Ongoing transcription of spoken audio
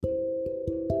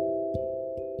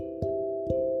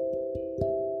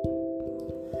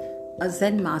A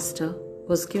Zen master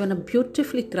was given a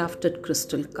beautifully crafted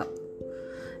crystal cup.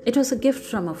 It was a gift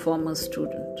from a former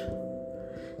student.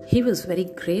 He was very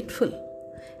grateful.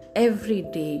 Every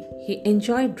day he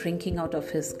enjoyed drinking out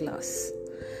of his glass.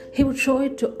 He would show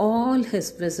it to all his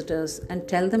visitors and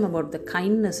tell them about the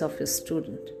kindness of his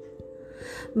student.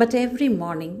 But every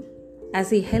morning, as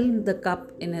he held the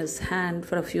cup in his hand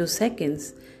for a few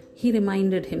seconds, he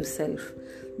reminded himself,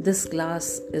 this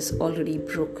glass is already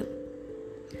broken.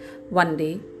 One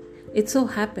day, it so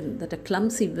happened that a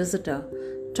clumsy visitor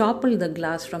toppled the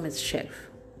glass from its shelf.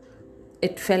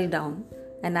 It fell down,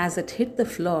 and as it hit the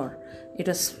floor, it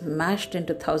was smashed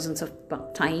into thousands of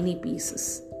tiny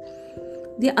pieces.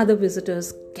 The other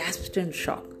visitors gasped in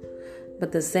shock,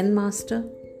 but the Zen master,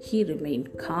 he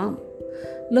remained calm.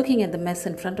 Looking at the mess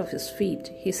in front of his feet,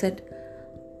 he said,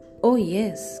 "Oh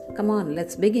yes, come on,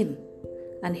 let's begin."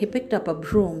 And he picked up a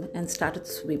broom and started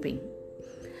sweeping.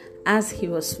 As he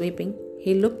was sweeping,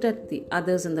 he looked at the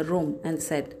others in the room and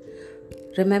said,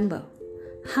 "Remember,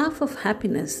 half of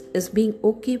happiness is being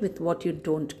okay with what you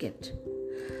don't get.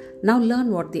 Now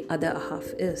learn what the other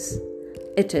half is.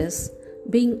 It is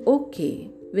being okay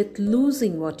with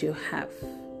losing what you have."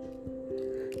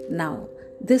 Now,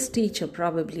 this teacher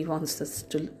probably wants us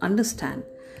to understand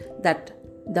that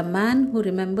the man who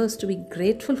remembers to be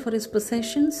grateful for his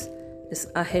possessions is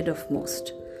ahead of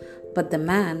most, but the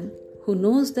man who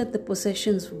knows that the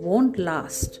possessions won't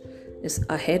last is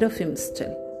ahead of him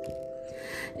still.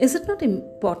 Is it not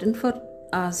important for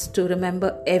us to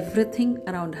remember everything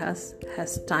around us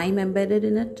has time embedded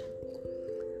in it?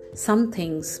 Some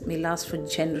things may last for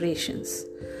generations,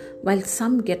 while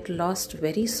some get lost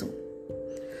very soon.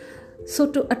 So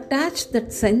to attach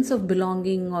that sense of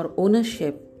belonging or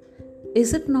ownership,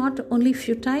 is it not only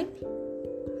futile?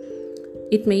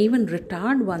 It may even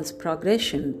retard one's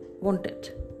progression, won't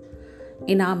it?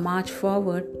 In our march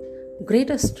forward,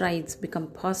 greater strides become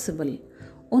possible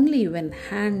only when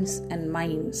hands and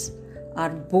minds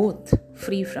are both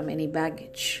free from any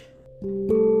baggage.